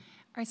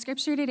Our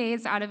scripture today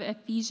is out of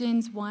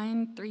Ephesians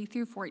 1, 3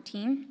 through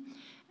 14.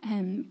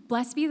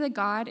 Blessed be the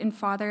God and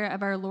Father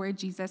of our Lord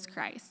Jesus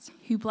Christ,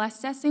 who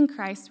blessed us in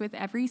Christ with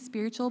every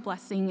spiritual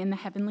blessing in the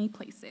heavenly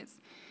places,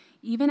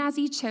 even as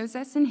he chose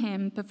us in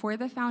him before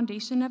the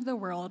foundation of the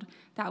world,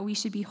 that we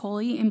should be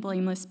holy and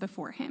blameless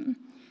before him.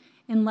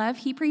 In love,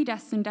 he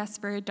predestined us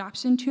for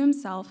adoption to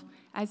himself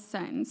as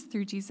sons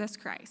through Jesus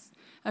Christ,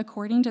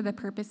 according to the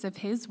purpose of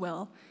his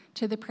will,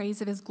 to the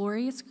praise of his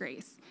glorious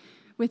grace,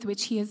 with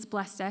which he has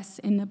blessed us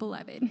in the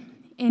beloved.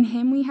 In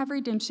him we have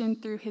redemption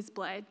through his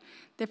blood,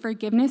 the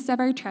forgiveness of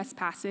our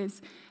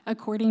trespasses,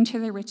 according to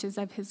the riches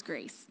of his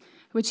grace,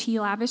 which he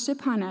lavished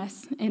upon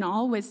us in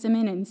all wisdom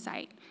and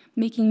insight,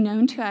 making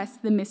known to us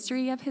the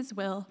mystery of his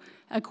will,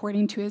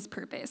 according to his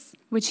purpose,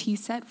 which he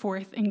set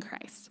forth in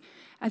Christ,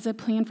 as a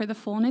plan for the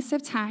fullness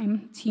of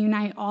time to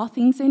unite all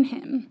things in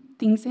him,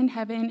 things in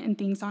heaven and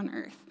things on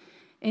earth.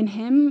 In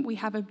him we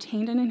have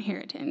obtained an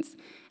inheritance,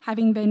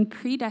 having been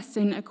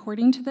predestined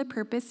according to the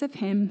purpose of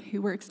him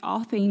who works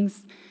all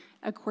things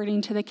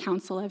according to the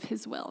counsel of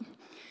his will,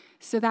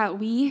 so that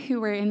we who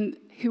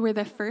were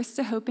the first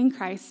to hope in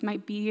Christ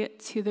might be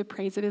to the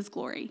praise of his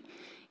glory.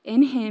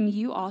 In him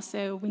you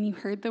also, when you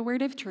heard the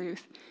word of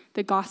truth,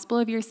 the gospel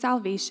of your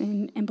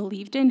salvation, and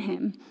believed in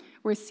him,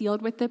 were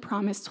sealed with the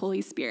promised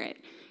Holy Spirit,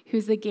 who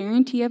is the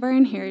guarantee of our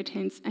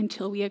inheritance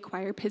until we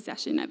acquire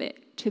possession of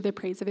it, to the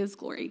praise of his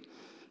glory.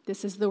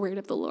 This is the word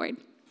of the Lord.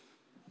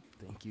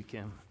 Thank you,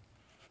 Kim.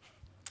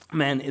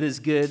 Man, it is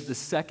good. The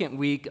second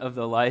week of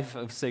the life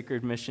of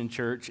Sacred Mission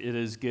Church, it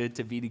is good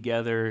to be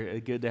together,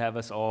 good to have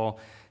us all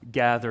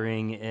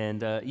gathering.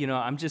 And,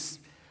 I'm just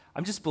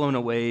blown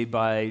away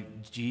by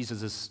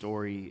Jesus'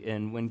 story.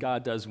 And when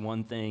God does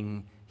one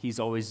thing, he's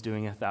always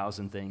doing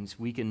 1,000 things.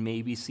 We can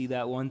maybe see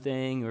that one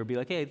thing or be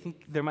like, hey, I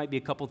think there might be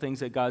a couple things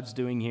that God's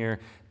doing here,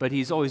 but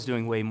he's always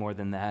doing way more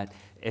than that.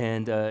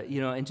 And,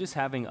 and just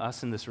having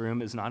us in this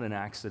room is not an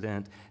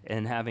accident,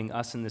 and having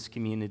us in this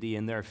community,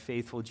 and there are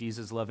faithful,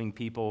 Jesus-loving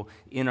people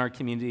in our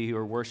community who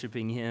are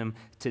worshiping him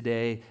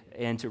today,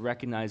 and to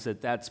recognize that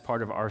that's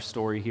part of our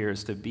story here,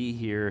 is to be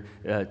here,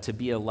 to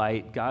be a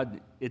light. God,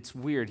 it's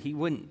weird. He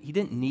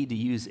didn't need to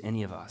use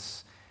any of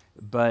us.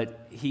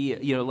 But he,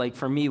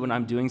 for me, when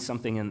I'm doing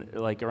something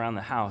around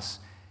the house,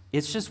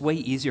 it's just way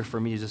easier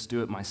for me to just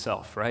do it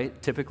myself, right?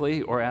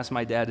 Typically, or ask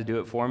my dad to do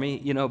it for me,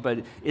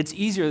 but it's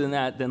easier than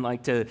that, than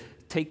to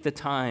take the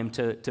time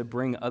to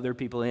bring other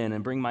people in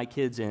and bring my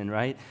kids in,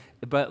 right?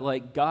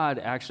 But God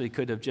actually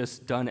could have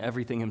just done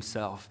everything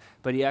himself,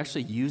 but he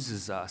actually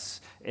uses us,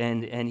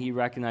 and he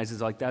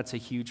recognizes that's a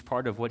huge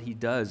part of what he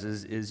does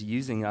is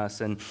using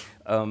us. And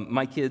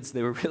my kids,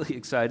 they were really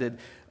excited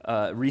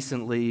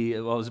recently,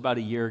 it was about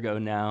a year ago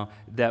now,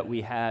 that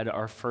we had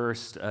our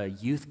first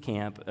youth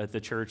camp at the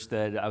church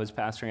that I was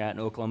pastoring at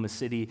in Oklahoma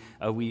City.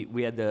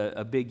 We had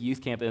a big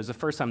youth camp. It was the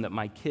first time that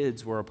my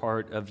kids were a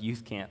part of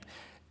youth camp.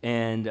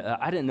 And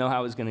I didn't know how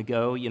it was going to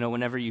go,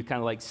 whenever you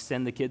kind of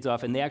send the kids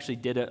off. And they actually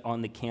did it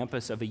on the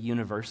campus of a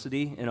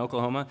university in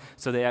Oklahoma.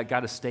 So they got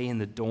to stay in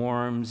the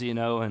dorms,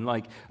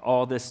 and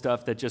all this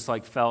stuff that just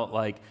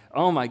felt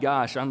oh my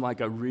gosh, I'm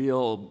a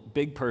real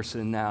big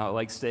person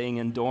now, staying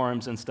in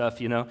dorms and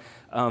stuff,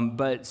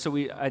 But so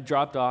I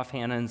dropped off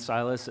Hannah and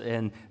Silas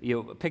and,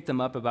 picked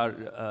them up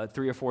about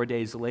 3 or 4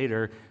 days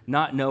later,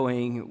 not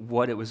knowing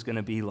what it was going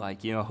to be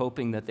like,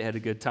 hoping that they had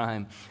a good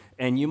time.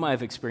 And you might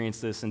have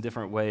experienced this in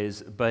different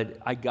ways, but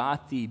I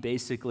got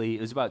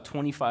it was about a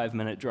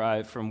 25-minute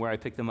drive from where I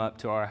picked them up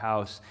to our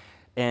house,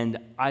 and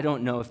I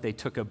don't know if they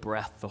took a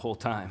breath the whole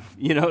time.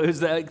 It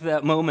was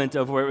that moment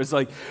of where it was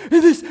and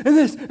this, and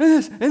this, and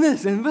this, and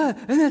this, and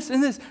this,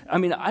 and this. I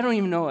mean, I don't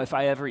even know if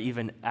I ever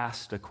even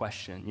asked a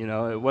question,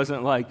 It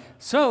wasn't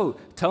so,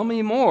 tell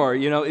me more,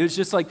 It was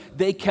just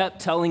they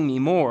kept telling me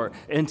more,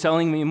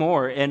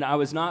 and I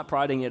was not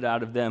prodding it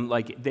out of them.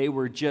 They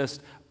were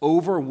just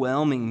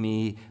overwhelming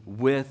me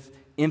with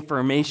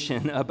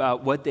information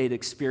about what they'd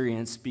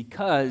experienced,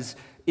 because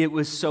it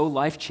was so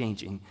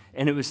life-changing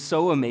and it was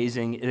so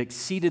amazing. It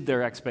exceeded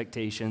their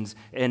expectations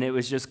and it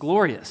was just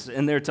glorious,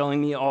 and they're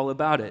telling me all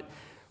about it.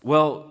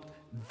 Well,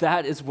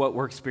 that is what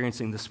we're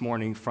experiencing this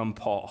morning from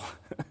Paul.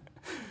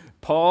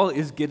 Paul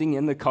is getting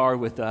in the car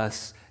with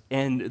us,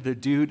 and the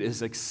dude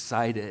is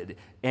excited,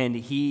 and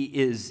he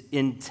is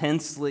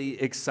intensely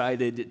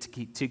excited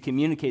to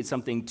communicate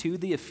something to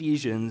the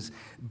Ephesians,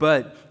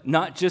 but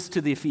not just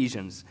to the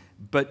Ephesians,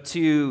 but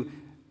to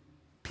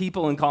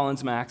people in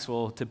Collins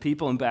Maxwell, to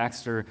people in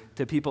Baxter,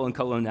 to people in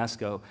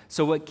Colonesco.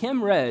 So what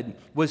Kim read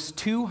was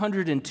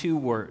 202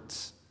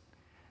 words.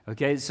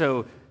 Okay,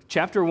 so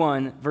chapter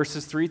 1,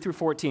 verses 3 through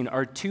 14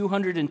 are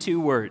 202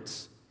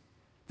 words.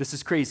 This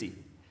is crazy.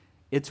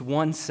 It's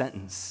one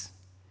sentence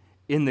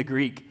in the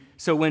Greek.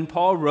 So when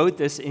Paul wrote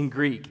this in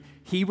Greek,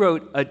 He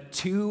wrote a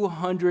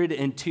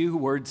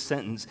 202-word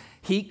sentence.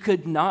 He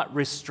could not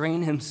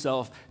restrain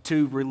himself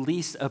to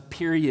release a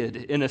period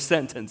in a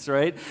sentence,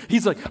 right?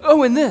 He's like,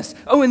 oh, and this,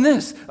 oh, and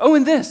this, oh,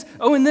 and this,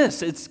 oh, and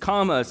this. It's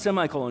comma,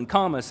 semicolon,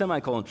 comma,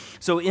 semicolon.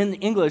 So in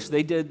English,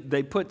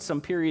 they put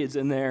some periods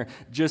in there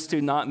just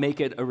to not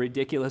make it a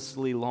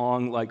ridiculously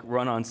long, like,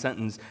 run-on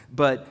sentence.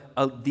 But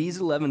these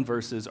 11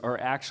 verses are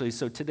actually,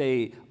 so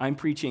today I'm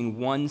preaching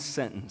one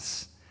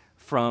sentence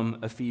from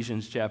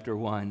Ephesians chapter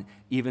 1,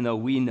 even though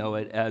we know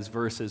it as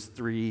verses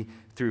 3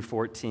 through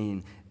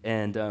 14.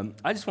 And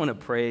I just want to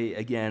pray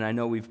again. I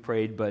know we've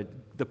prayed, but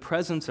the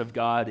presence of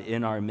God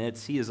in our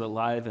midst, he is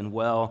alive and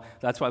well.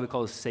 That's why we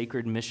call it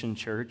Sacred Mission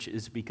Church,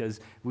 is because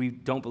we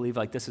don't believe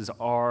like this is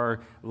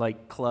our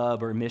like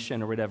club or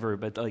mission or whatever,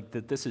 but like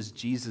that this is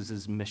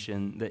Jesus'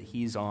 mission that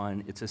he's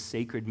on. It's a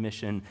sacred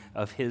mission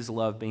of his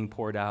love being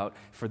poured out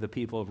for the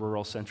people of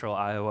rural central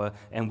Iowa,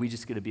 and we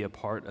just get to be a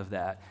part of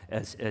that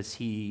as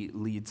he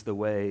leads the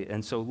way.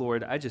 And so,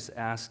 Lord, I just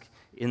ask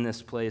in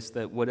this place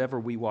that whatever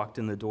we walked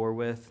in the door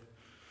with,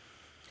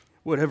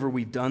 whatever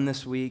we've done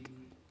this week,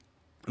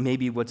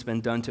 maybe what's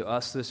been done to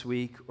us this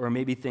week, or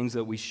maybe things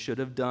that we should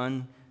have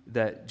done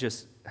that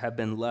just have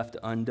been left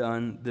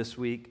undone this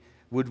week,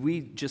 would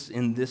we just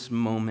in this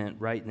moment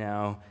right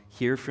now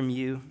hear from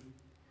you,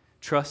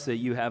 trust that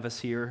you have us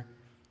here,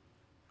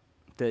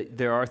 that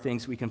there are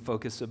things we can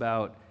focus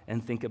about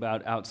and think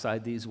about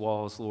outside these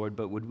walls, Lord,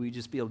 but would we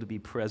just be able to be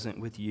present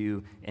with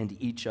you and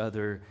each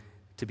other,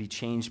 to be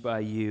changed by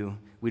you?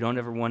 We don't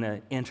ever want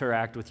to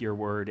interact with your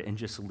word and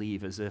just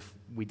leave as if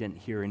we didn't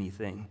hear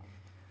anything.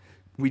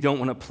 We don't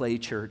want to play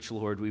church,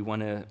 Lord. We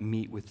want to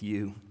meet with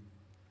you.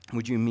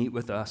 Would you meet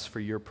with us for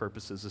your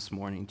purposes this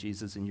morning?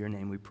 Jesus, in your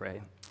name we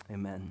pray.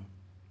 Amen.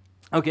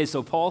 Okay,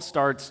 so Paul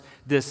starts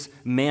this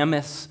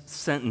mammoth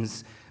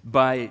sentence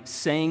by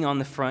saying on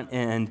the front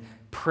end,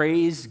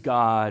 praise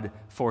God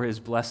for his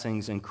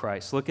blessings in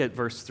Christ. Look at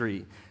verse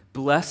 3.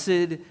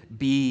 Blessed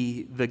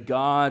be the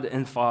God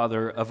and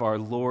Father of our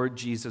Lord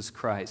Jesus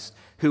Christ,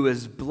 who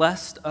has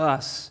blessed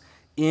us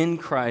in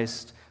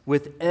Christ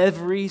with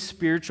every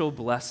spiritual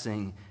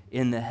blessing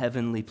in the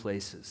heavenly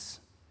places.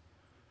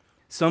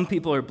 Some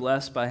people are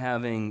blessed by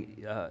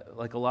having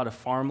like a lot of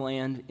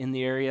farmland in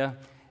the area,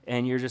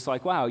 and you're just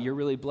like, wow, you're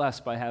really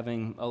blessed by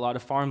having a lot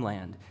of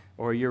farmland,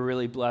 or you're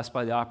really blessed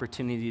by the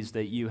opportunities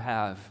that you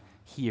have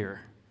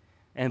here.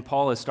 And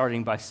Paul is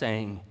starting by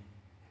saying,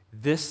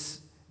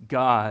 this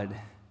God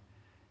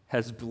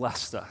has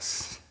blessed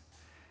us.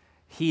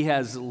 He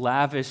has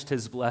lavished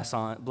his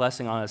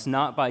blessing on us,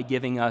 not by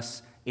giving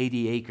us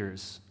 80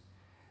 acres,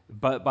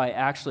 but by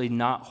actually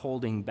not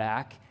holding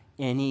back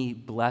any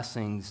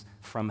blessings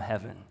from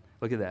heaven.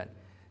 Look at that.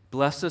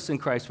 Blessed us in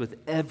Christ with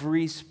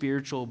every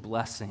spiritual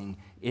blessing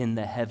in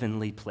the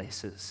heavenly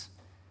places.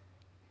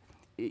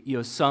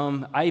 You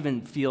know, I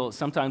even feel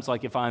sometimes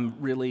like if I'm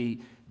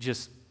really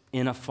just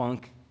in a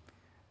funk,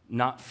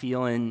 not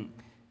feeling,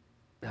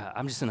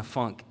 I'm just in a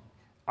funk,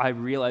 I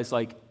realize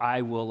like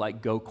I will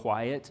like go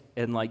quiet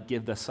and like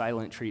give the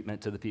silent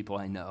treatment to the people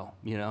I know,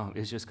 you know?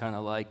 It's just kind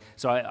of like,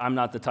 so I'm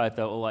not the type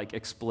that will like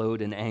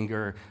explode in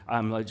anger.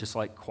 I'm like just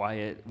like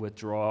quiet,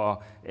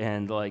 withdraw,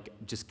 and like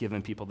just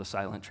giving people the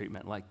silent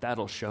treatment. Like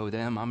that'll show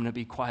them I'm gonna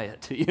be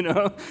quiet, you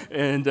know?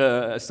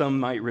 And some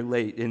might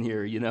relate in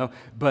here, you know?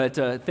 But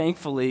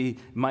thankfully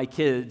my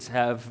kids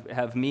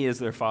have me as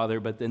their father,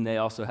 but then they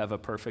also have a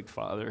perfect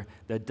father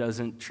that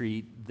doesn't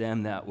treat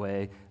them that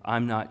way.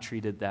 I'm not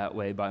treated that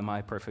way by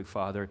my perfect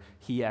father.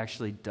 He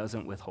actually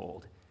doesn't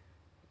withhold.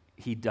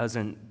 He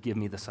doesn't give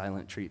me the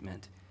silent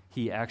treatment.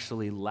 He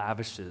actually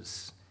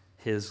lavishes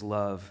his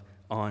love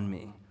on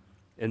me.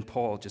 And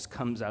Paul just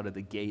comes out of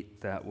the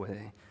gate that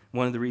way.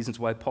 One of the reasons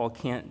why Paul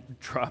can't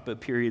drop a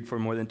period for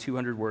more than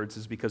 200 words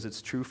is because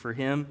it's true for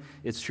him,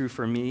 it's true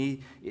for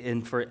me,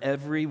 and for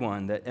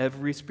everyone, that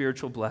every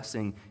spiritual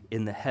blessing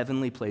in the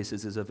heavenly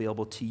places is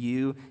available to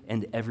you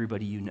and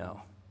everybody you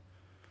know.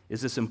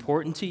 Is this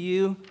important to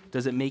you?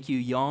 Does it make you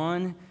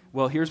yawn?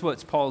 Well, here's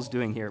what Paul's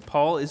doing here.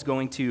 Paul is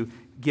going to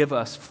give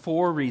us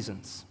 4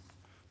 reasons,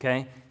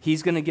 okay?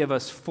 He's going to give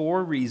us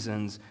 4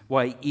 reasons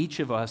why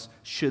each of us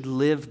should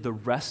live the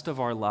rest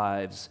of our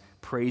lives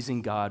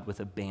praising God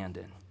with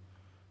abandon,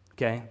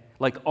 okay?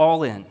 Like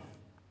all in.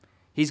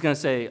 He's going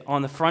to say,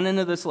 on the front end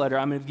of this letter,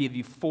 I'm going to give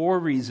you 4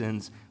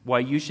 reasons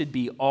why you should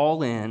be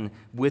all in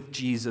with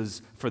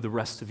Jesus for the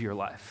rest of your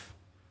life,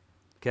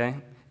 okay?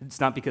 It's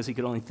not because he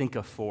could only think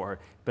of 4,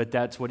 but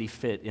that's what he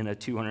fit in a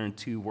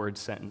 202-word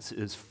sentence,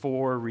 is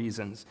 4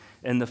 reasons.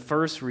 And the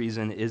first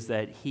reason is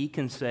that he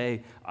can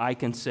say, I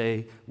can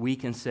say, we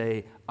can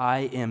say, I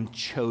am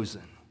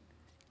chosen.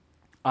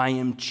 I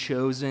am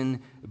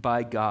chosen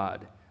by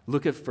God.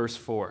 Look at verse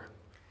 4.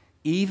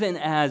 Even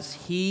as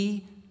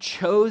he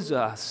chose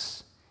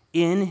us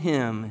in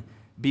him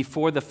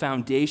before the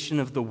foundation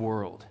of the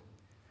world.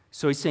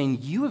 So he's saying,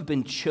 you have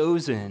been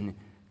chosen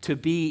to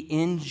be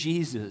in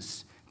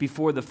Jesus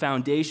before the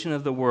foundation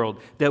of the world,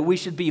 that we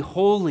should be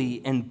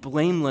holy and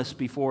blameless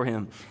before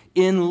him.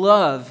 In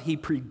love, he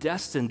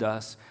predestined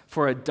us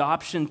for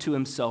adoption to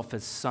himself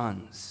as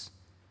sons,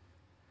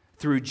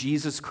 through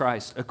Jesus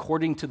Christ,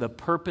 according to the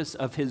purpose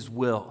of his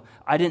will.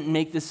 I didn't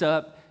make this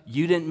up.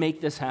 You didn't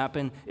make this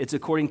happen. It's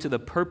according to the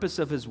purpose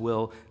of his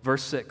will.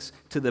 Verse 6,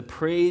 to the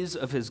praise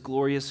of his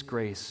glorious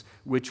grace,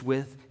 which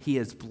with he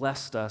has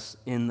blessed us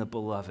in the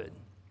beloved.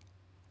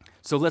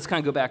 So let's kind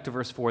of go back to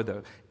verse 4,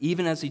 though.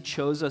 Even as he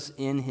chose us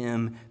in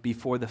him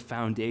before the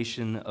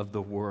foundation of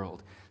the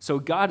world. So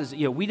God is,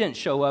 we didn't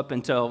show up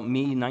until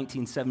me,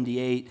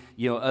 1978,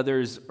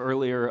 others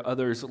earlier,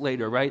 others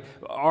later, right?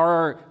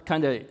 Our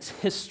kind of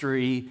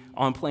history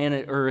on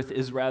planet Earth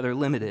is rather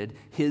limited.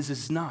 His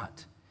is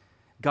not.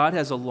 God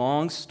has a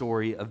long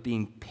story of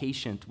being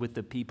patient with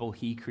the people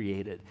he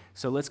created.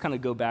 So let's kind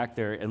of go back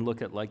there and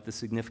look at the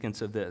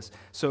significance of this.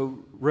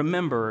 So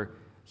remember,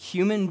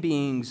 human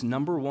beings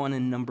number 1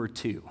 and number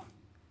 2.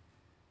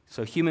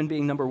 So human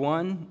being number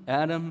 1,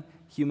 Adam.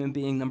 Human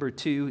being number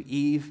 2,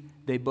 Eve.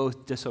 They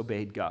both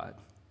disobeyed God.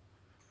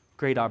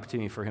 Great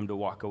opportunity for him to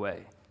walk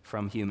away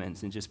from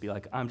humans and just be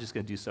like, I'm just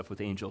going to do stuff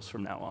with angels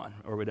from now on,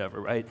 or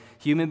whatever, right?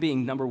 Human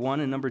being number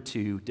 1 and number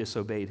 2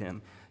 disobeyed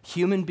him.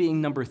 Human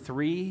being number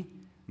 3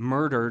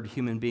 murdered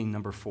human being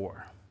number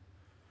 4.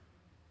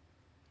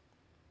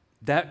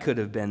 That could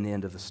have been the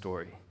end of the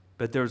story,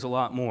 but there's a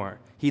lot more.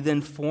 He then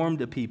formed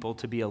a people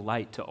to be a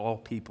light to all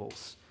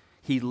peoples.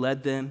 He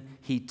led them,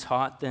 he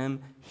taught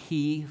them,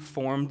 he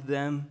formed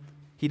them.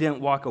 He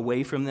didn't walk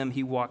away from them,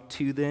 he walked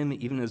to them,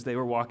 even as they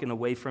were walking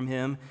away from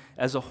him.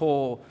 As a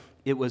whole,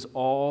 it was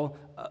all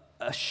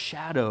a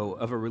shadow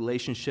of a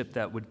relationship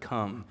that would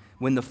come.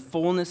 When the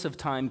fullness of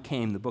time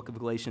came, the book of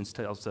Galatians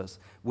tells us,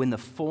 when the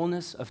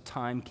fullness of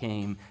time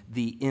came,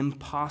 the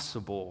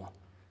impossible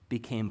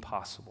became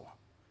possible.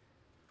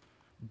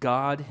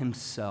 God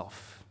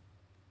himself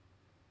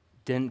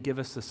didn't give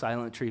us the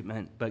silent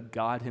treatment, but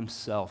God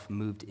himself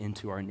moved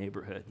into our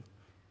neighborhood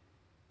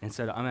and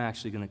said, I'm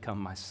actually going to come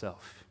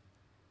myself.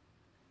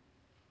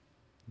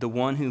 The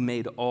one who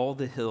made all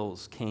the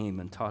hills came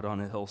and taught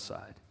on a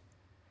hillside.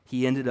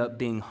 He ended up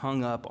being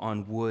hung up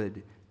on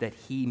wood that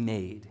he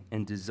made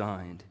and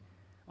designed,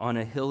 on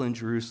a hill in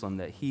Jerusalem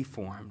that he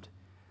formed.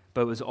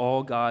 But it was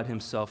all God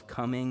himself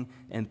coming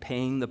and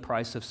paying the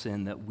price of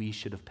sin that we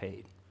should have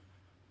paid.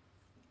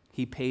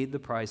 He paid the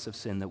price of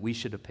sin that we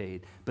should have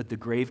paid, but the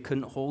grave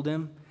couldn't hold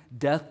him.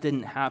 Death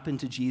didn't happen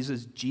to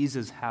Jesus.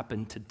 Jesus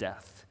happened to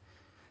death.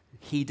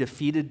 He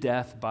defeated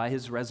death by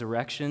his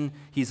resurrection.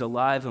 He's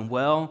alive and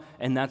well,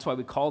 and that's why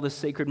we call this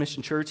Sacred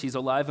Mission Church. He's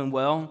alive and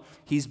well.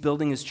 He's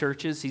building his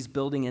churches. He's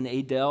building in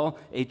Adel,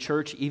 a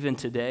church even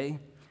today.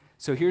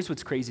 So here's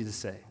what's crazy to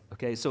say,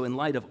 okay? So in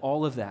light of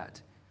all of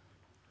that,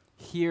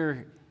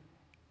 here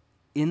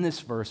in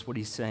this verse, what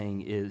he's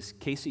saying is,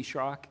 Casey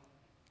Schrock,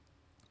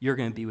 you're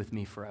going to be with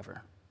me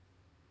forever.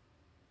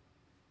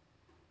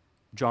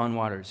 John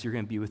Waters, you're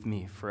going to be with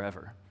me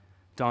forever.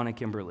 Donna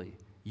Kimberley,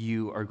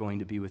 you are going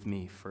to be with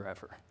me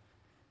forever.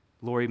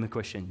 Lori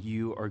McCushion,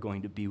 you are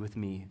going to be with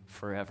me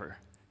forever.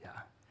 Yeah,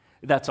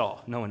 that's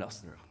all. No one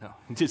else in the room. No,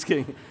 I'm just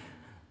kidding.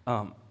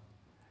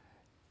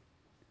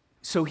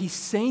 So he's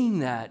saying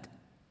that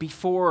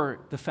before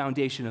the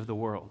foundation of the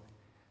world.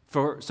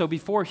 So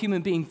before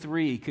human being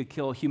 3 could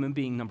kill human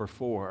being number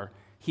 4,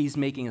 he's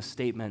making a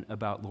statement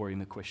about Lori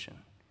McCushion.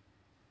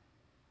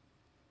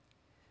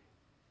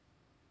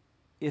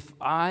 If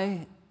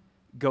I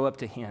go up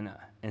to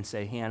Hannah and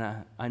say,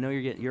 Hannah, I know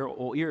you're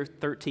old, you're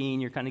 13,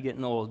 you're kind of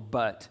getting old,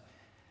 but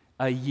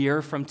a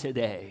year from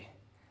today,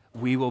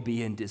 we will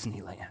be in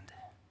Disneyland.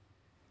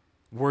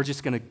 We're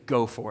just going to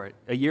go for it.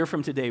 A year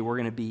from today, we're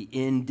going to be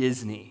in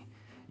Disney.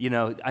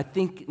 I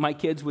think my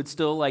kids would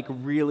still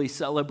really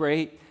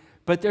celebrate,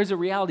 but there's a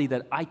reality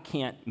that I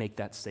can't make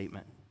that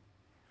statement.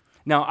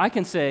 Now, I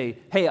can say,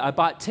 hey, I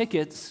bought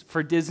tickets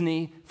for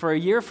Disney for a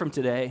year from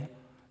today,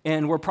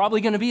 and we're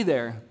probably going to be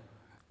there.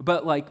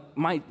 But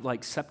my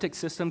septic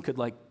system could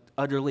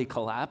utterly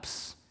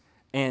collapse,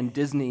 and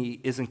Disney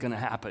isn't going to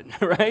happen,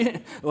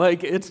 right?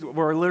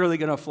 We're literally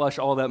going to flush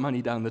all that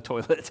money down the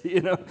toilet,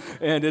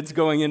 and it's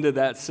going into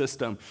that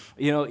system.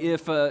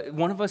 If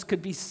one of us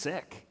could be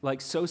sick,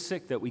 so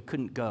sick that we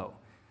couldn't go,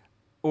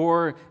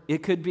 or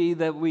it could be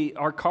that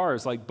our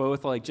cars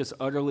both just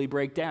utterly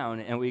break down,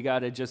 and we got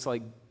to just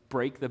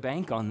break the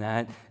bank on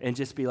that and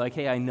just be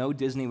hey, I know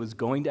Disney was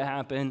going to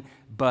happen,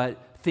 but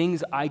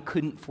things I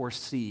couldn't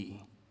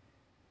foresee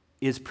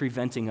is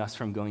preventing us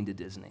from going to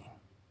Disney,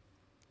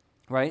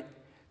 right?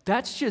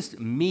 That's just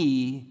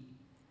me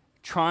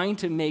trying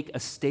to make a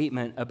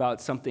statement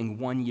about something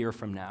 1 year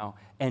from now,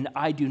 and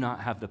I do not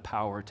have the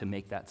power to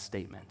make that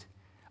statement.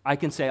 I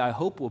can say, I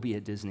hope we'll be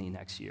at Disney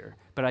next year,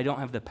 but I don't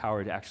have the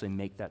power to actually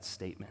make that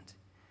statement.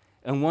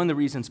 And one of the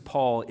reasons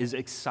Paul is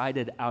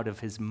excited out of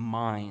his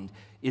mind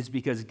is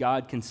because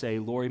God can say,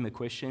 Lori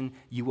McCushion,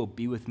 you will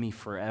be with me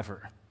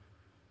forever.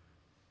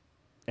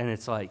 And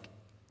it's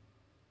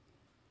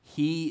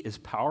he is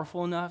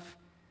powerful enough,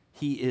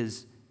 he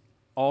is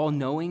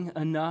all-knowing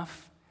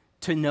enough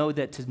to know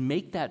that to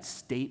make that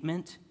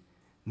statement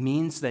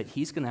means that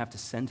he's going to have to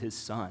send his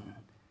son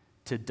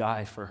to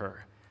die for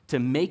her. To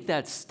make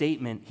that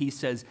statement, he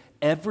says,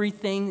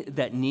 everything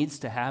that needs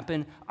to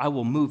happen, I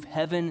will move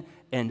heaven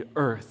and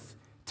earth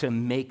to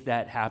make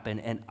that happen,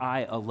 and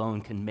I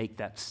alone can make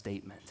that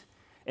statement.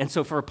 And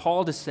so for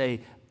Paul to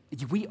say,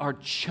 we are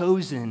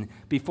chosen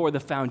before the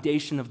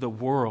foundation of the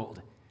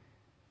world,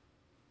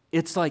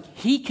 it's like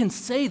he can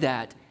say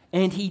that,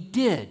 and he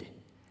did,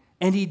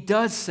 and he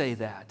does say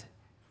that.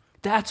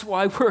 That's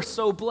why we're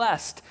so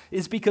blessed,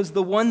 is because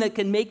the one that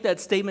can make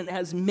that statement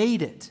has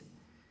made it.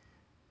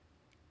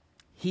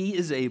 He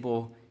is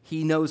able,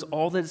 he knows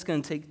all that it's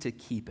going to take to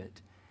keep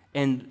it.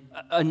 And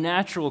a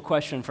natural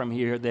question from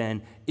here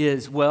then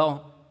is,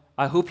 well,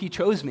 I hope he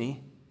chose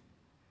me.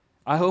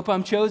 I hope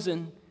I'm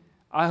chosen.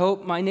 I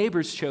hope my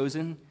neighbor's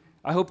chosen.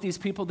 I hope these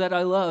people that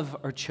I love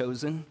are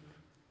chosen.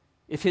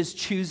 If his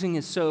choosing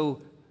is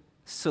so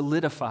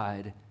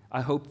solidified, I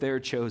hope they're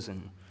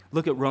chosen.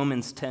 Look at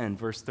Romans 10,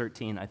 verse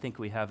 13. I think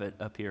we have it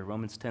up here.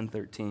 Romans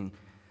 10:13.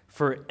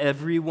 For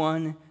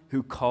everyone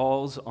who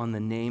calls on the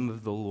name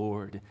of the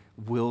Lord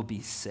will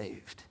be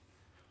saved.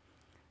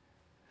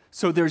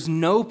 So there's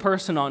no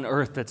person on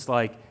earth that's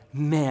like,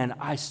 man,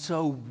 I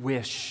so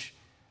wish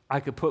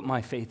I could put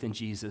my faith in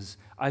Jesus.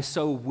 I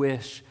so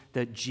wish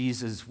that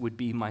Jesus would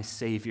be my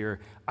Savior.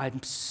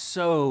 I'm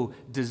so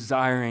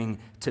desiring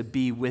to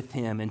be with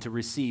him and to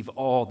receive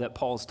all that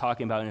Paul's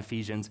talking about in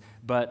Ephesians,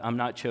 but I'm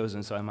not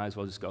chosen, so I might as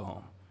well just go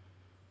home.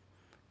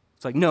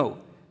 It's like, no,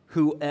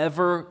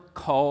 whoever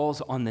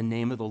calls on the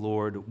name of the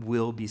Lord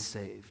will be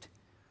saved.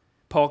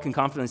 Paul can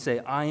confidently say,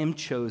 I am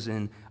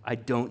chosen. I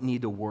don't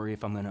need to worry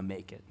if I'm going to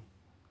make it.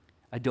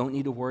 I don't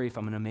need to worry if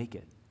I'm going to make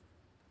it.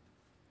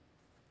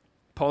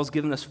 Paul's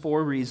given us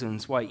 4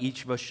 reasons why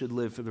each of us should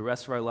live for the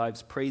rest of our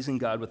lives praising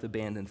God with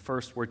abandon.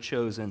 First, we're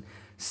chosen.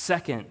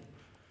 Second,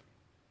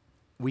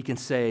 we can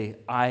say,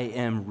 I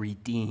am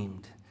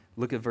redeemed.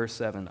 Look at verse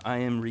 7. I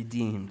am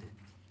redeemed.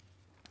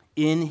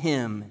 In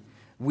him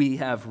we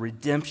have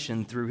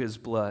redemption through his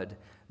blood,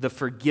 the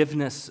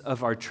forgiveness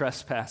of our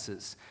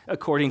trespasses,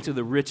 according to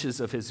the riches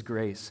of his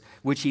grace,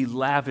 which he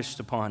lavished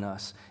upon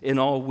us in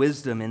all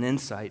wisdom and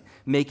insight,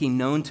 making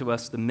known to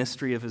us the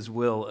mystery of his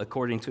will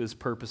according to his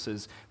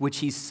purposes, which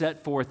he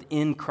set forth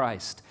in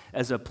Christ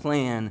as a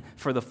plan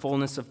for the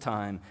fullness of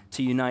time,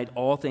 to unite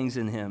all things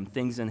in him,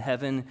 things in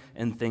heaven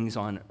and things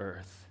on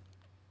earth.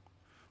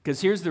 Because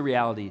here's the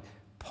reality.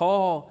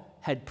 Paul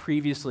had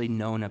previously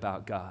known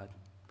about God.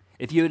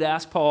 If you had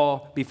asked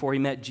Paul before he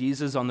met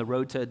Jesus on the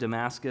road to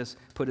Damascus,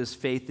 put his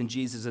faith in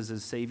Jesus as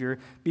his Savior,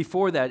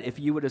 before that, if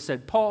you would have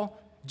said, Paul,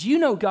 do you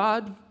know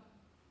God?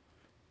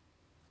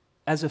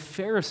 As a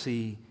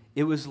Pharisee,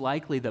 it was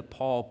likely that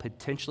Paul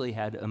potentially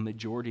had a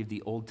majority of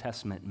the Old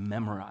Testament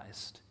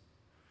memorized.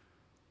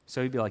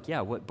 So he'd be like, yeah,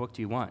 what book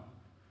do you want?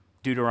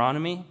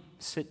 Deuteronomy?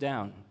 Sit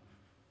down.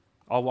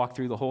 I'll walk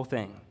through the whole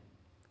thing.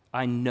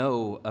 I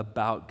know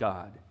about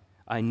God.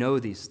 I know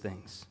these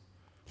things.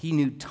 He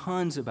knew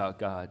tons about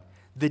God.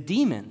 The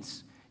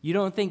demons, you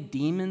don't think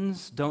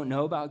demons don't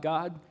know about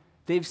God?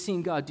 They've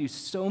seen God do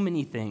so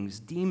many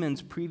things.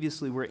 Demons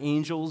previously were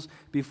angels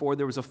before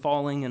there was a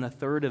falling, and a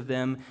third of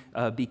them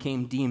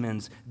became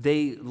demons.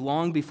 They,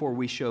 long before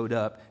we showed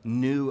up,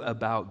 knew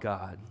about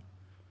God.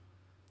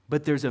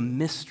 But there's a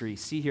mystery.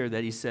 See here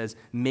that he says,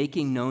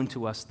 making known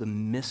to us the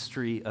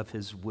mystery of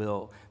his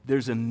will.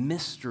 There's a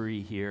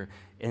mystery here,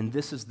 and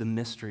this is the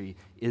mystery,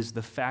 is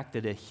the fact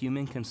that a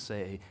human can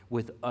say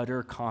with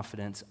utter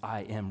confidence,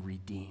 I am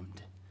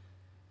redeemed.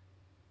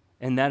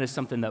 And that is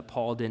something that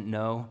Paul didn't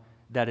know.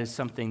 That is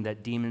something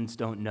that demons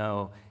don't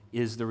know,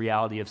 is the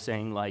reality of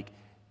saying, like,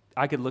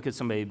 I could look at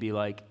somebody and be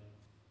like,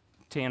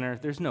 Tanner,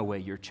 there's no way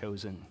you're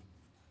chosen.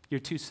 You're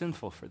too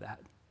sinful for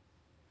that.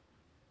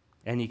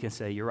 And he can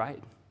say, you're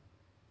right.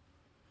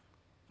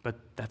 But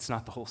that's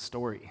not the whole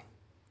story.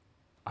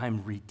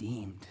 I'm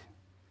redeemed.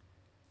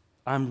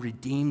 I'm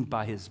redeemed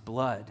by his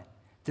blood.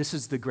 This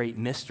is the great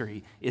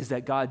mystery, is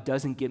that God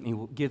doesn't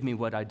give me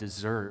what I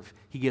deserve.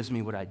 He gives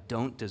me what I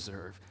don't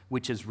deserve,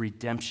 which is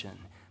redemption,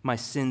 my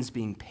sins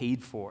being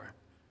paid for.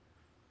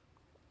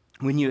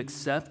 When you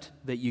accept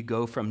that you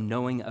go from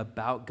knowing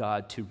about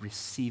God to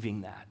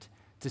receiving that,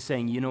 to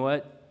saying, you know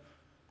what?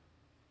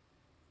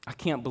 I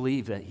can't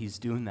believe that he's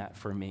doing that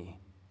for me,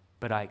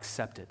 but I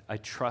accept it. I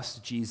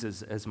trust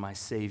Jesus as my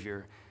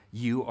Savior.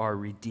 You are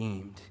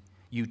redeemed.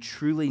 You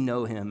truly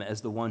know him as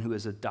the one who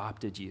has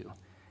adopted you.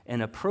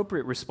 An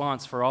appropriate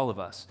response for all of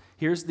us.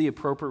 Here's the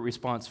appropriate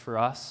response for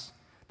us.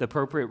 The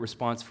appropriate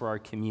response for our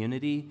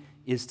community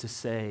is to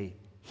say,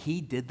 he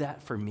did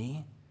that for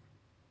me.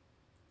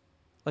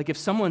 Like if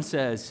someone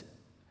says,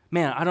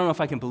 man, I don't know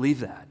if I can believe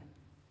that.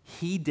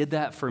 He did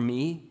that for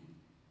me.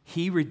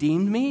 He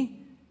redeemed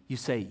me. You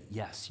say,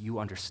 yes, you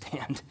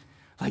understand.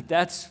 Like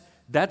that's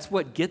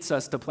what gets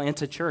us to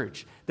plant a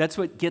church. That's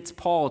what gets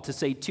Paul to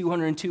say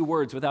 202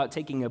 words without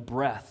taking a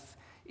breath,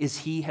 is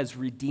he has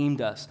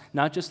redeemed us,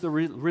 not just the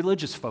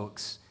religious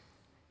folks.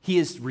 He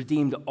has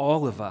redeemed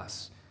all of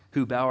us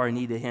who bow our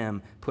knee to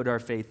him, put our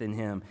faith in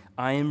him.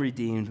 I am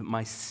redeemed.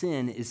 My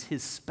sin is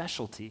his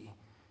specialty.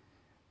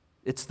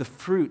 It's the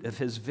fruit of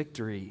his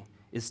victory,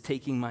 is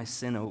taking my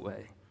sin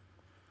away.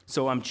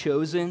 So I'm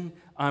chosen,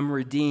 I'm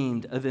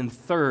redeemed. And then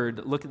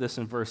third, look at this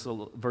in verse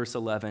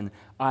 11,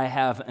 I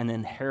have an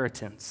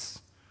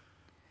inheritance.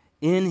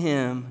 In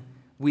him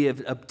we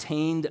have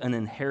obtained an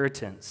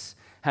inheritance,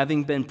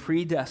 having been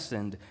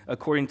predestined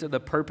according to the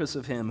purpose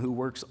of him who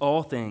works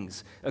all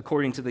things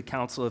according to the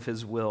counsel of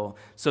his will,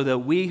 so that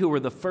we who were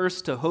the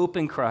first to hope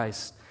in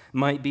Christ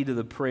might be to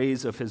the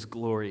praise of his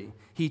glory.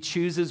 He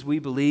chooses, we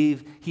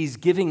believe, he's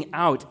giving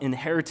out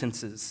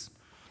inheritances.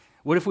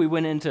 What if we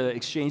went into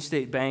Exchange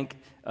State Bank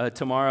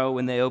tomorrow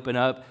when they open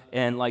up,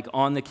 and like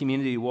on the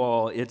community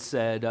wall it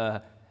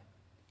said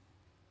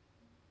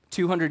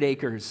 200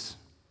 acres,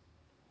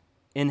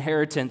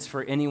 inheritance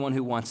for anyone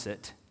who wants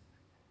it.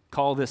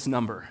 Call this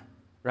number,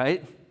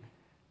 right?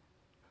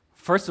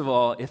 First of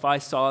all, if I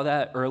saw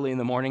that early in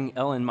the morning,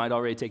 Ellen might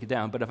already take it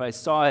down, but if I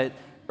saw it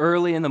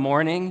early in the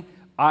morning,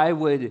 I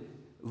would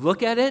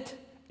look at it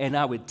and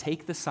I would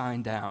take the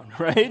sign down,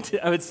 right?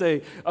 I would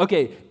say,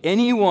 okay,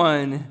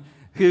 anyone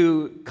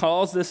who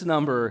calls this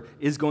number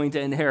is going to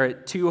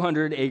inherit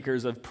 200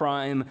 acres of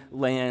prime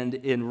land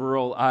in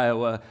rural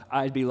Iowa.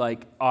 I'd be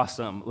like,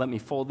 awesome. Let me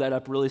fold that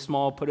up really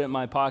small, put it in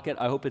my pocket.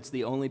 I hope it's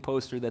the only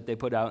poster that they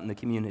put out in the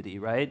community,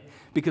 right?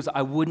 Because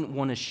I wouldn't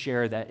want to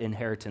share that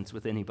inheritance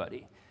with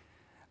anybody.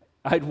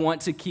 I'd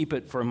want to keep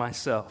it for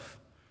myself.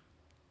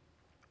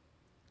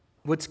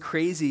 What's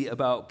crazy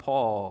about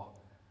Paul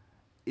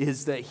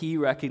is that he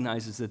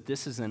recognizes that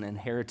this is an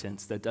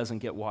inheritance that doesn't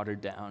get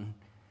watered down.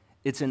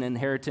 It's an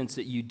inheritance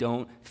that you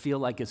don't feel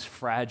like is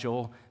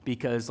fragile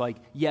because, like,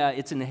 yeah,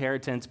 it's an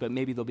inheritance, but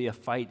maybe there'll be a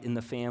fight in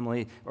the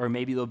family, or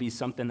maybe there'll be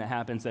something that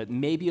happens that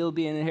maybe it'll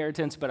be an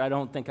inheritance, but I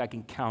don't think I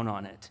can count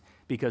on it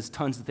because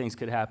tons of things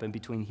could happen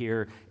between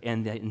here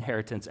and the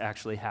inheritance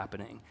actually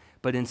happening.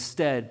 But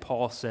instead,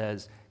 Paul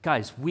says,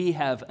 guys, we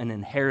have an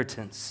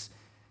inheritance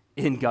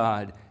in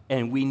God,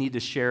 and we need to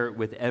share it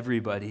with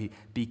everybody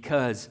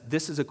because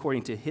this is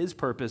according to his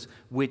purpose,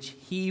 which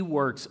he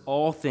works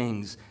all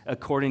things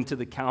according to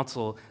the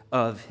counsel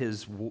of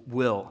his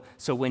will.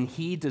 So when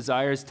he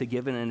desires to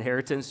give an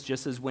inheritance,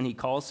 just as when he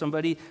calls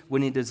somebody,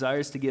 when he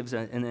desires to give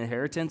an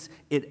inheritance,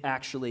 it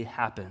actually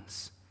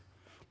happens.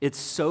 It's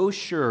so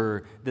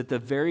sure that the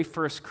very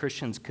first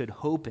Christians could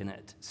hope in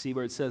it. See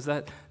where it says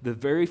that? The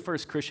very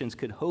first Christians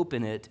could hope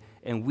in it,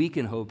 and we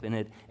can hope in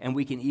it, and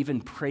we can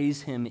even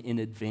praise him in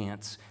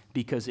advance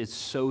because it's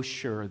so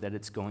sure that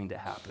it's going to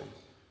happen.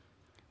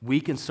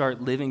 We can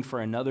start living for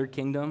another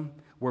kingdom.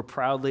 We're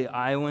proudly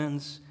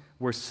Iowans.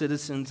 We're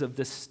citizens of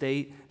this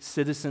state,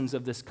 citizens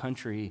of this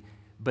country.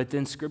 But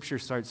then Scripture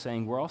starts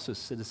saying we're also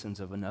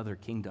citizens of another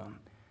kingdom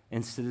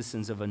and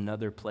citizens of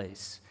another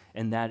place.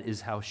 And that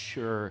is how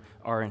sure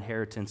our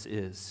inheritance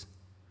is.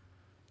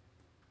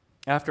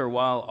 After a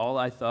while, all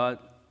I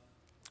thought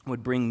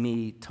would bring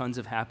me tons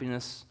of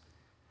happiness,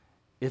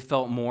 it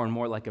felt more and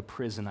more like a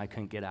prison I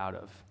couldn't get out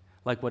of.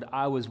 Like what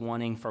I was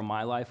wanting for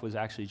my life was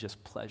actually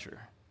just pleasure.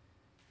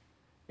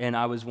 And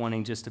I was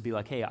wanting just to be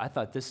like, hey, I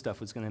thought this stuff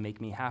was going to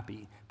make me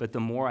happy. But the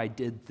more I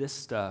did this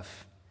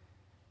stuff,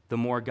 the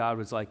more God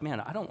was like,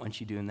 man, I don't want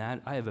you doing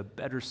that. I have a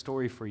better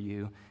story for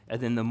you. And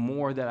then the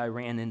more that I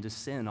ran into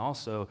sin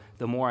also,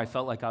 the more I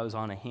felt like I was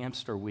on a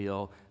hamster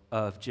wheel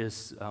of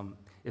just,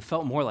 it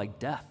felt more like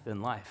death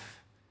than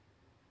life,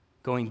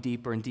 going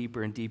deeper and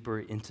deeper and deeper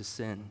into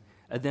sin.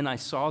 And then I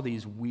saw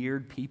these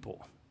weird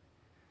people.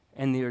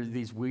 And there are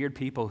these weird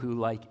people who,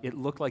 like, it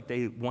looked like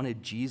they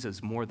wanted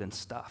Jesus more than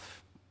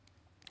stuff.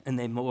 And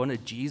they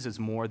wanted Jesus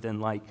more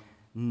than, like,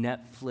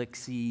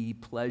 Netflixy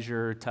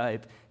pleasure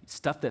type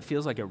stuff that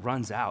feels like it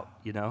runs out,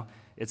 you know?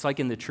 It's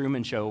like in the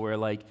Truman Show where,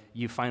 like,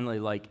 you finally,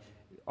 like,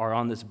 are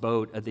on this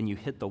boat and then you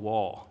hit the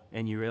wall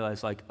and you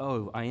realize, like,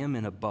 oh, I am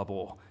in a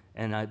bubble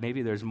and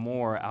maybe there's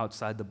more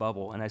outside the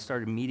bubble. And I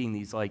started meeting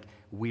these, like,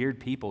 weird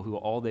people who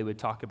all they would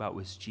talk about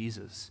was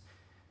Jesus.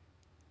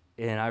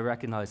 And I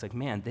recognized, like,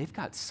 man, they've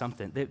got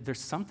something. There's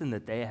something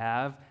that they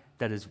have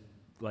that is,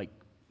 like,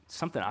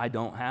 something I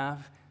don't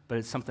have, but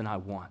it's something I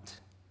want.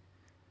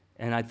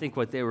 And I think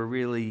what they were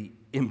really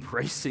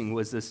embracing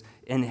was this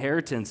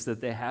inheritance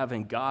that they have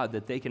in God,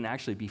 that they can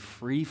actually be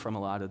free from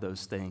a lot of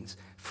those things,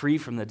 free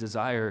from the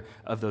desire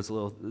of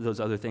those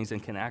other things,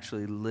 and can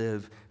actually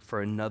live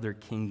for another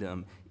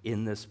kingdom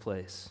in this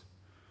place.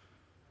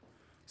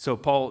 So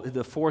Paul,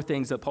 the four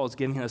things that Paul's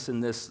giving us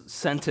in this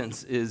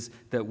sentence is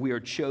that we are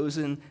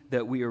chosen,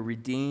 that we are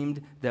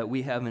redeemed, that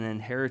we have an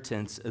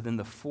inheritance, and then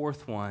the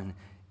fourth one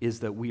is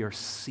that we are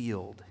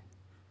sealed.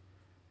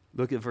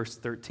 Look at verse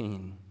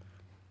 13.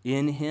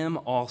 In him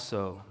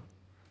also,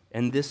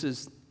 and this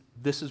is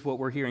what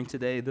we're hearing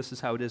today, this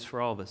is how it is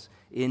for all of us.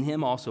 In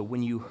him also,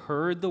 when you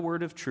heard the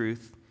word of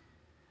truth,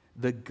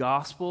 the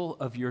gospel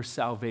of your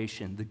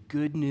salvation, the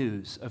good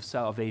news of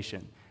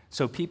salvation.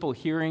 So people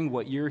hearing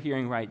what you're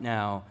hearing right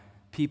now,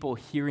 people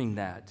hearing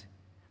that,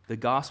 the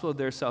gospel of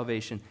their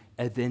salvation,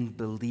 and then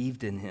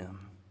believed in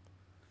him.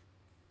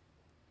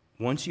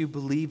 Once you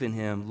believe in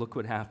him, look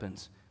what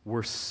happens.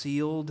 We're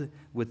sealed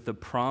with the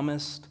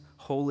promised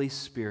Holy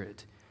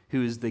Spirit,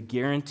 who is the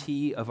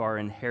guarantee of our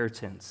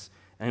inheritance,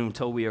 and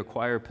until we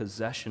acquire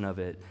possession of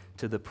it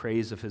to the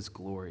praise of his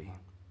glory.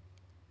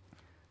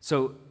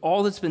 So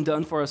all that's been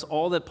done for us,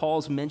 all that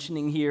Paul's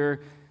mentioning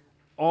here,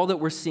 all that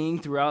we're seeing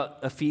throughout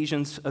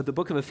Ephesians, the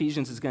book of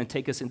Ephesians is going to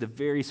take us into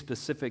very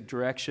specific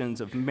directions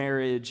of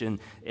marriage and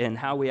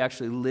how we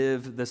actually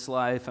live this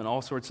life and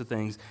all sorts of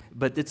things.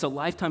 But it's a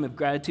lifetime of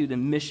gratitude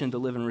and mission to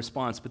live in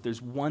response. But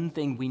there's one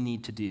thing we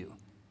need to do.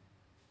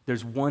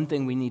 There's one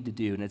thing we need to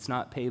do, and it's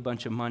not pay a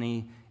bunch of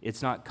money.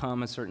 It's not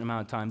come a certain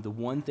amount of time. The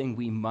one thing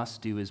we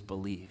must do is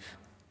believe.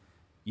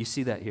 You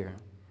see that here.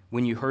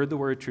 When you heard the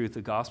word of truth,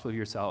 the gospel of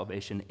your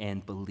salvation,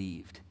 and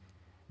believed.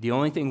 The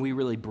only thing we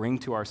really bring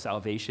to our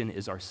salvation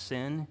is our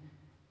sin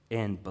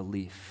and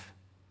belief.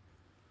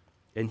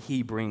 And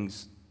he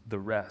brings the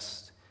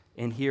rest.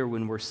 And here,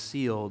 when we're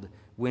sealed,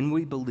 when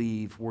we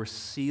believe, we're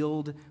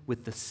sealed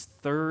with the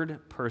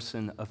third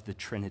person of the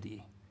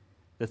Trinity.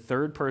 The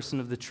third person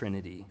of the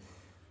Trinity.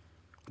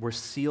 We're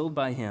sealed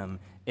by him.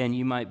 And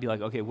you might be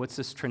like, okay, what's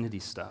this Trinity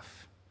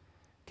stuff?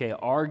 Okay,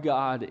 our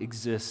God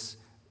exists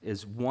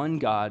as one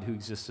God who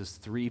exists as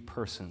three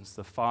persons,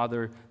 the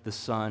Father, the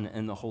Son,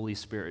 and the Holy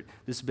Spirit.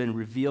 This has been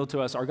revealed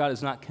to us. Our God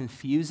is not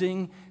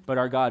confusing, but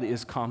our God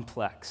is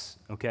complex,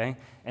 okay?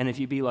 And if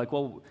you'd be like,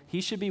 well, he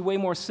should be way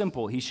more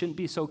simple. He shouldn't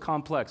be so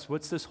complex.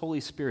 What's this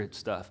Holy Spirit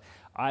stuff?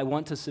 I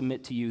want to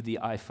submit to you the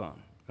iPhone,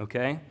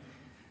 okay?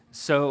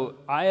 So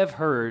I have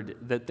heard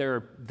that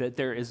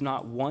there is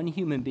not one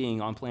human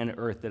being on planet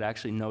Earth that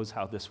actually knows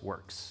how this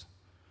works.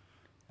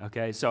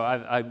 Okay, so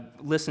I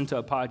listened to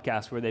a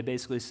podcast where they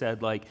basically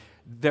said, like,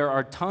 there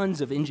are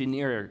tons of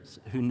engineers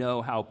who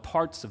know how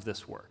parts of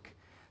this work.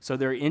 So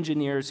there are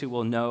engineers who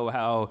will know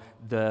how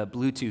the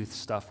Bluetooth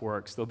stuff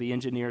works. There'll be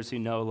engineers who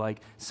know, like,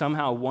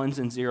 somehow ones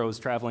and zeros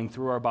traveling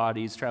through our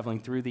bodies, traveling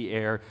through the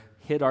air,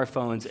 hit our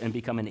phones and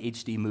become an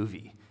HD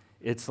movie.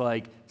 It's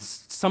like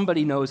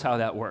somebody knows how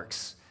that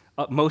works.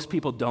 Most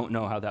people don't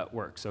know how that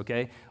works,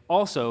 okay?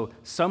 Also,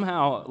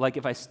 somehow, like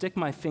if I stick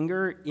my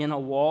finger in a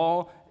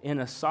wall, in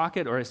a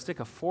socket, or I stick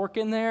a fork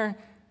in there,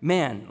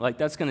 man, like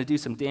that's going to do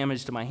some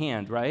damage to my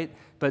hand, right?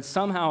 But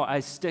somehow I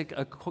stick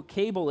a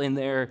cable in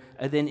there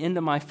and then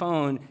into my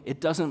phone, it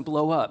doesn't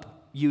blow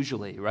up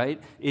usually,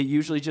 right? It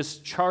usually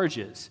just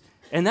charges.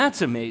 And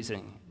that's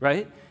amazing,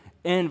 right?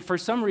 And for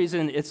some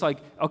reason, it's like,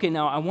 okay,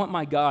 now I want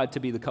my God to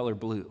be the color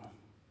blue.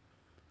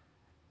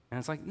 And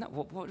it's like, no,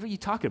 what are you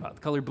talking about?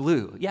 The color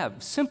blue. Yeah,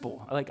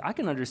 simple. Like, I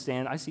can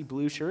understand. I see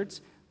blue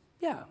shirts.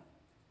 Yeah,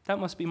 that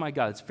must be my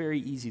God. It's very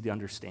easy to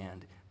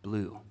understand.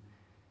 Blue.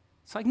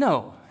 It's like,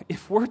 no,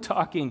 if we're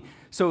talking,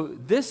 so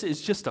this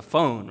is just a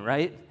phone,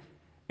 right?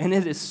 And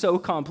it is so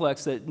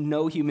complex that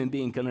no human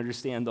being can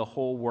understand the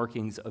whole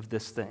workings of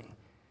this thing.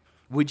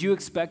 Would you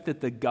expect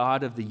that the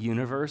God of the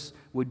universe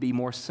would be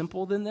more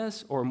simple than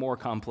this or more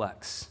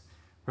complex,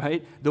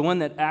 right? The one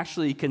that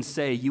actually can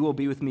say, you will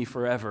be with me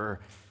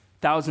forever,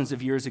 thousands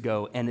of years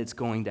ago, and it's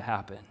going to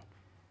happen.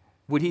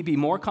 Would he be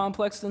more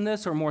complex than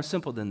this or more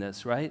simple than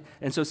this, right?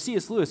 And so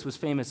C.S. Lewis was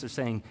famous for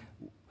saying,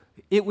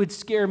 it would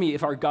scare me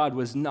if our God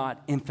was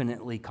not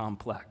infinitely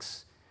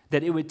complex,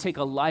 that it would take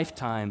a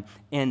lifetime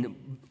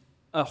and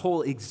a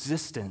whole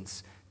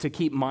existence to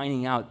keep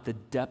mining out the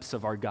depths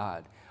of our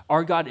God.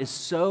 Our God is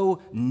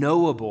so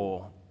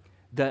knowable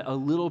that a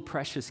little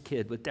precious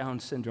kid with Down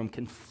syndrome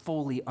can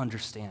fully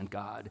understand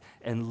God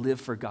and live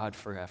for God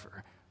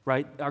forever.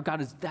 Right? Our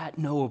God is that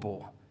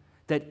knowable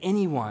that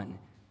anyone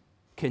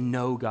can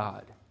know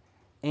God.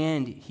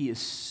 And he is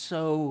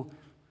so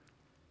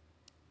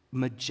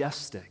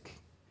majestic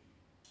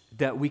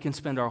that we can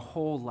spend our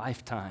whole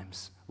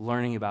lifetimes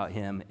learning about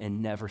him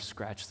and never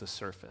scratch the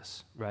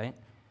surface, right?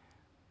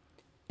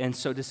 And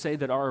so to say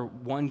that our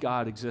one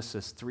God exists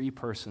as three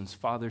persons,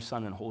 Father,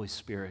 Son, and Holy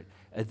Spirit,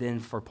 and then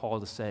for Paul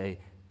to say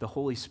the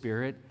Holy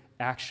Spirit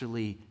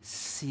actually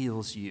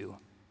seals you,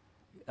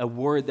 a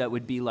word that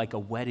would be like a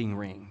wedding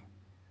ring,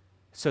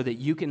 so that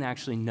you can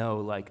actually know,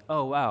 like,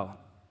 oh, wow,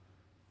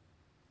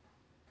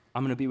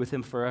 I'm going to be with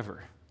him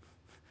forever.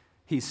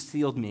 He's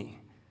sealed me,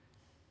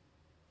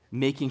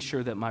 making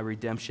sure that my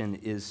redemption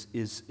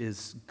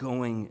is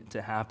going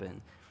to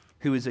happen,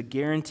 who is a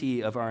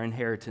guarantee of our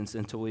inheritance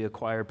until we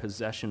acquire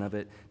possession of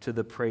it to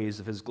the praise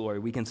of his glory.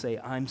 We can say,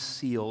 I'm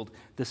sealed.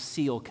 The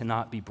seal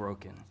cannot be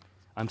broken.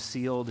 I'm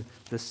sealed.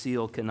 The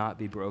seal cannot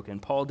be broken.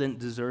 Paul didn't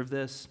deserve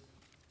this.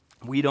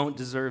 We don't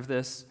deserve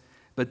this,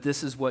 but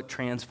this is what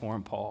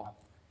transformed Paul.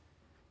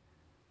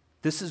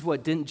 This is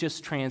what didn't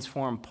just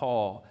transform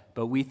Paul,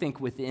 but we think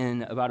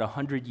within about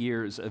 100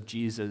 years of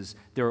Jesus,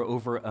 there are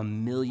over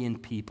 1 million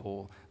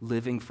people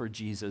living for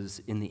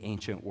Jesus in the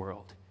ancient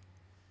world.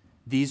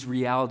 These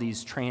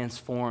realities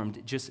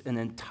transformed just an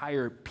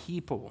entire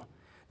people.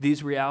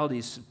 These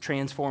realities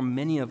transform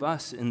many of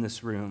us in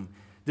this room.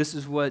 This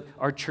is what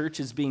our church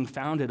is being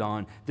founded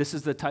on. This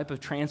is the type of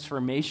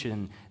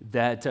transformation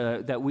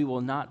that we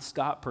will not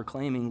stop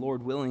proclaiming,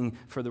 Lord willing,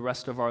 for the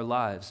rest of our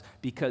lives,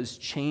 because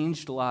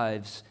changed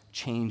lives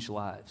change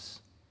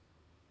lives.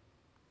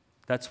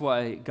 That's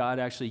why God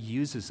actually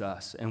uses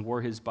us, and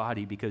we're his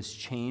body, because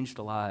changed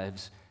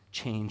lives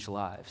change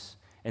lives.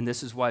 And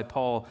this is why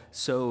Paul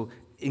so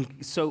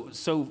is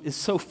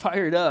so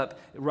fired up,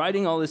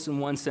 writing all this in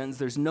one sentence.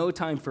 There's no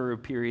time for a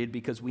period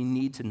because we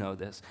need to know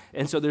this.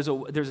 And so there's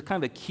a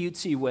kind of a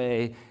cutesy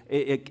way.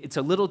 It's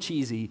a little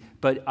cheesy,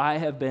 but I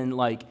have been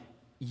like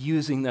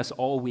using this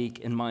all week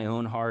in my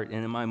own heart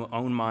and in my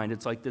own mind.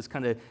 It's like this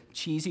kind of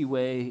cheesy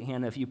way,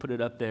 Hannah, if you put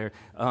it up there,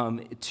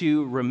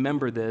 to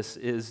remember this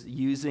is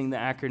using the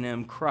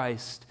acronym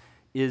Christ.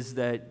 Is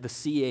that the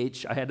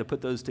CH, I had to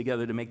put those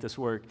together to make this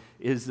work,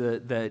 is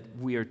that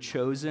we are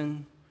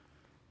chosen,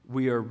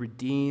 we are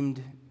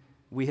redeemed,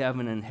 we have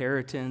an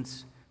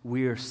inheritance,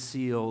 we are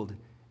sealed,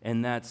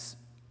 and that's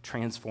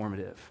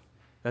transformative.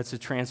 That's a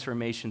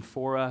transformation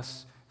for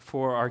us,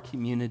 for our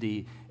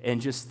community, and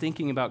just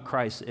thinking about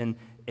Christ. And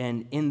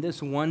in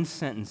this one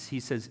sentence, he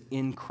says,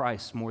 in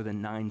Christ, more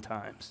than 9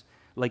 times.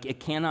 Like,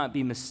 it cannot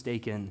be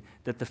mistaken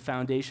that the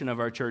foundation of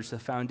our church, the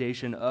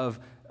foundation of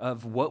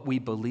what we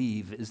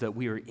believe is that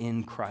we are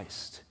in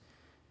Christ.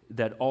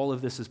 That all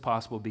of this is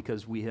possible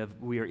because we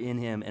are in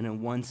him, and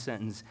in one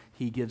sentence,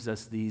 he gives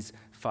us these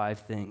 5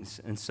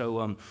 things. And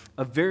so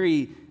a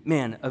very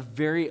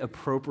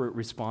appropriate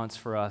response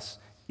for us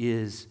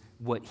is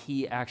what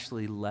he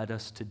actually led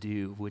us to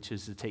do, which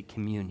is to take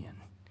communion.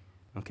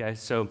 Okay,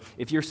 so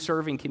if you're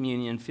serving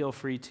communion, feel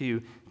free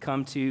to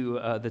come to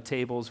the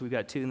tables. We've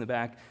got 2 in the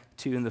back,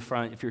 2 in the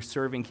front if you're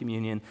serving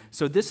communion.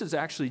 So this is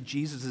actually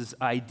Jesus'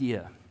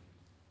 idea.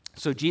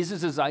 So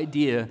Jesus'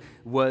 idea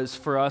was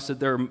for us that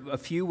there are a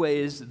few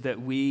ways that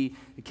we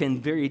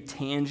can very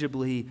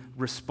tangibly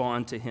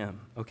respond to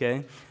him,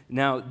 okay?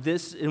 Now,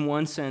 this, in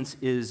one sense,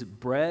 is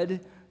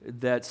bread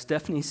that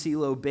Stephanie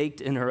Silo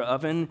baked in her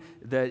oven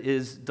that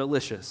is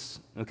delicious,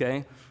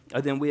 okay?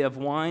 And then we have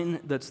wine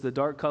that's the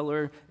dark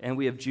color, and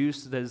we have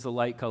juice that is the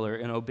light color,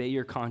 and obey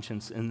your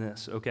conscience in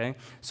this, okay?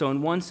 So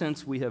in one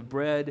sense, we have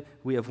bread,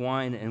 we have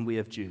wine, and we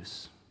have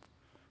juice.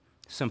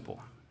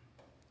 Simple.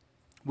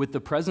 With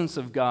the presence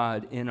of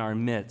God in our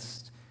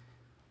midst,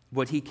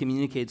 what he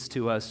communicates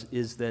to us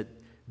is that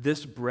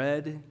this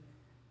bread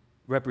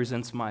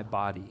represents my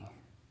body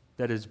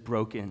that is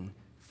broken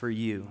for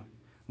you.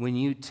 When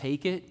you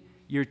take it,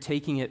 you're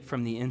taking it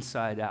from the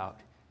inside out,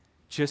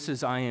 just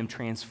as I am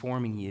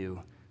transforming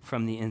you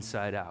from the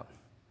inside out.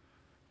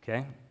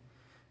 Okay?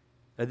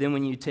 And then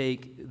when you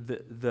take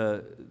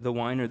the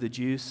wine or the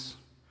juice,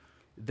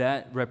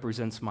 that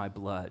represents my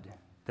blood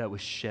that was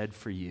shed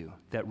for you,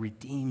 that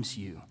redeems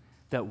you,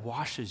 that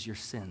washes your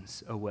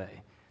sins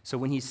away. So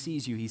when he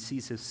sees you, he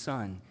sees his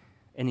son,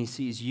 and he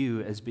sees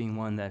you as being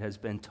one that has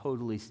been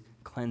totally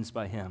cleansed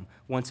by him,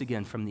 once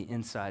again, from the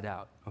inside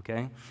out,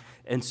 okay?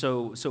 And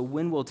so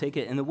when we'll take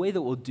it, and the way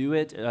that we'll do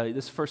it,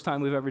 this is the first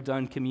time we've ever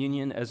done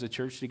communion as a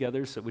church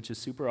together, which is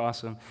super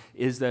awesome,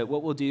 is that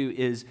what we'll do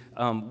is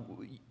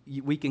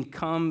we can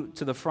come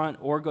to the front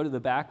or go to the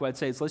back. What I'd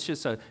say is let's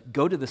just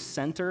go to the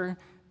center,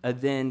 and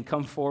then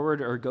come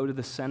forward or go to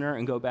the center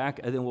and go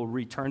back, and then we'll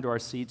return to our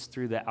seats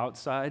through the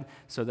outside,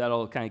 so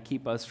that'll kind of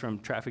keep us from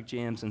traffic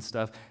jams and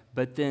stuff.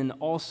 But then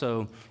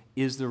also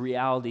is the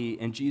reality,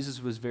 and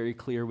Jesus was very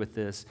clear with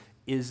this,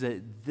 is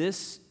that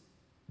this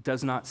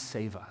does not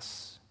save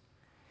us.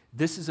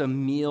 This is a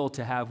meal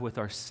to have with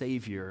our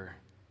Savior,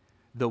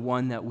 the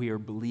one that we are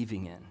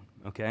believing in,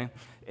 okay?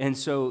 And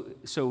so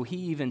he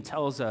even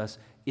tells us,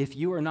 if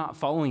you are not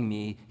following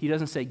me, he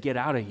doesn't say, get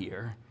out of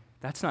here.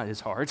 That's not his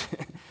heart.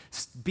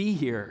 Be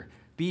here.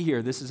 Be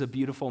here. This is a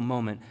beautiful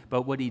moment.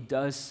 But what he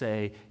does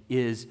say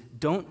is,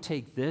 don't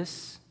take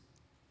this.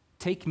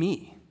 Take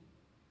me.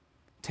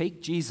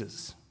 Take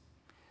Jesus.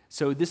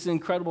 So this is an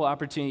incredible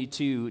opportunity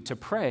to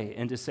pray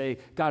and to say,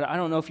 God, I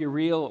don't know if you're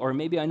real, or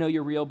maybe I know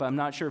you're real, but I'm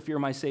not sure if you're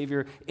my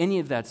Savior. Any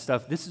of that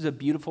stuff. This is a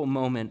beautiful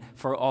moment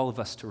for all of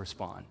us to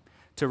respond.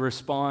 To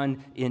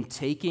respond in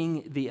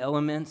taking the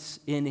elements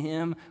in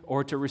him,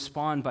 or to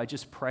respond by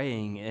just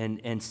praying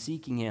and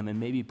seeking him and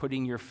maybe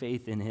putting your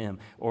faith in him.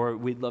 Or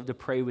we'd love to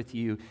pray with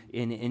you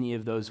in any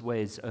of those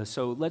ways.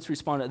 So let's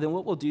respond. Then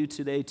what we'll do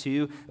today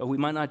too, we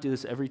might not do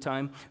this every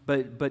time,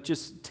 but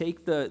just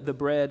take the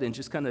bread and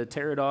just kind of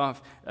tear it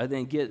off,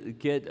 then get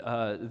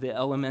the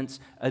elements,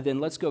 then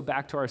let's go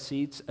back to our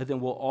seats, and then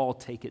we'll all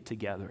take it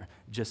together.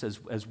 Just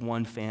as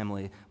one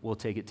family, we'll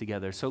take it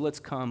together. So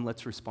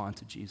let's respond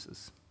to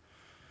Jesus.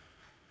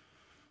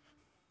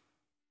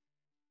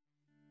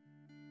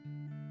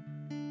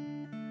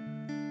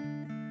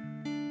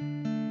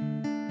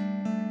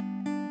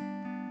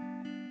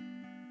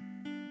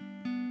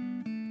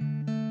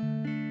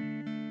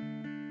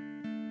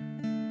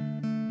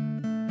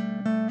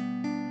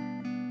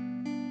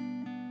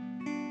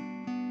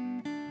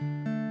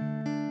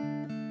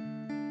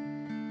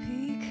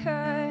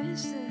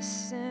 Because the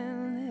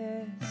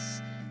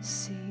sinless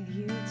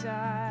Savior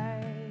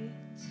died,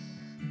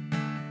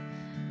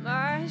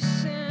 my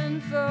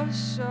sinful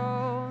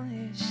soul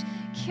is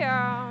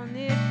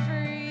counted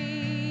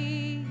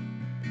free.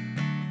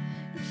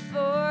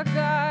 For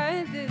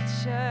God the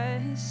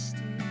just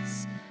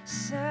is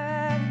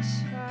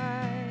satisfied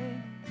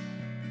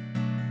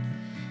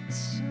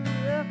to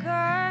look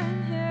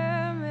on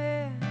him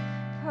and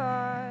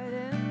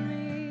pardon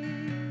me.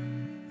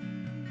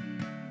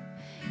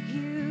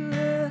 You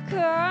look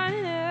on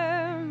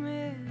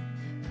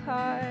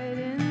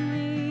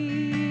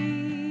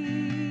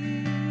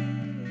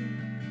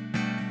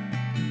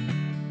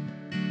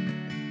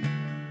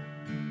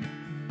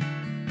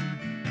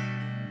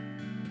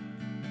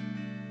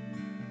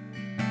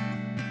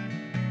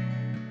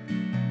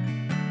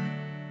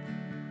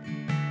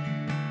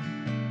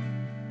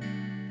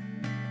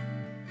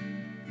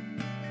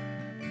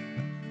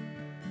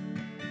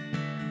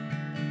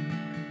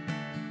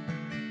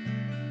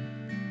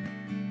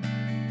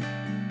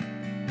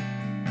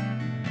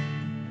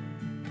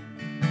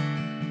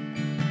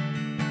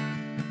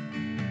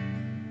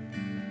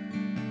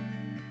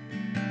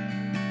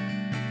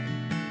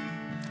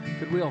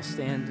Could we all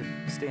stand,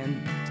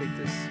 take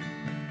this?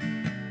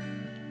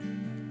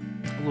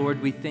 Lord,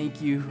 we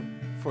thank you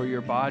for your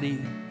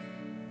body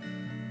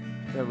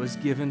that was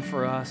given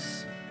for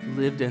us,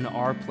 lived in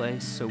our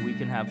place so we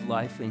can have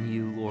life in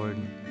you, Lord.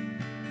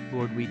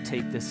 Lord, we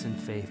take this in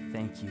faith.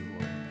 Thank you,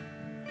 Lord.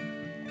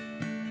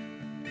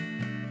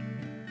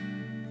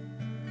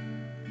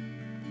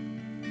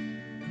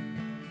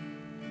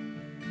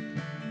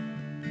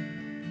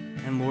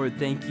 And Lord,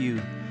 thank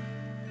you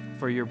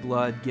for your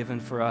blood given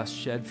for us,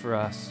 shed for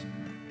us,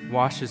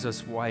 washes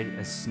us white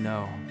as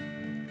snow.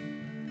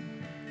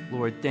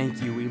 Lord,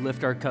 thank you. We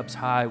lift our cups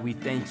high. We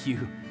thank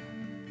you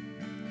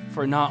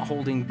for not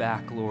holding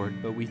back,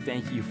 Lord, but we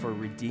thank you for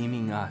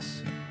redeeming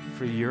us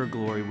for your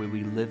glory where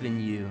we live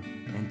in you,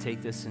 and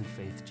take this in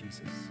faith,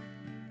 Jesus.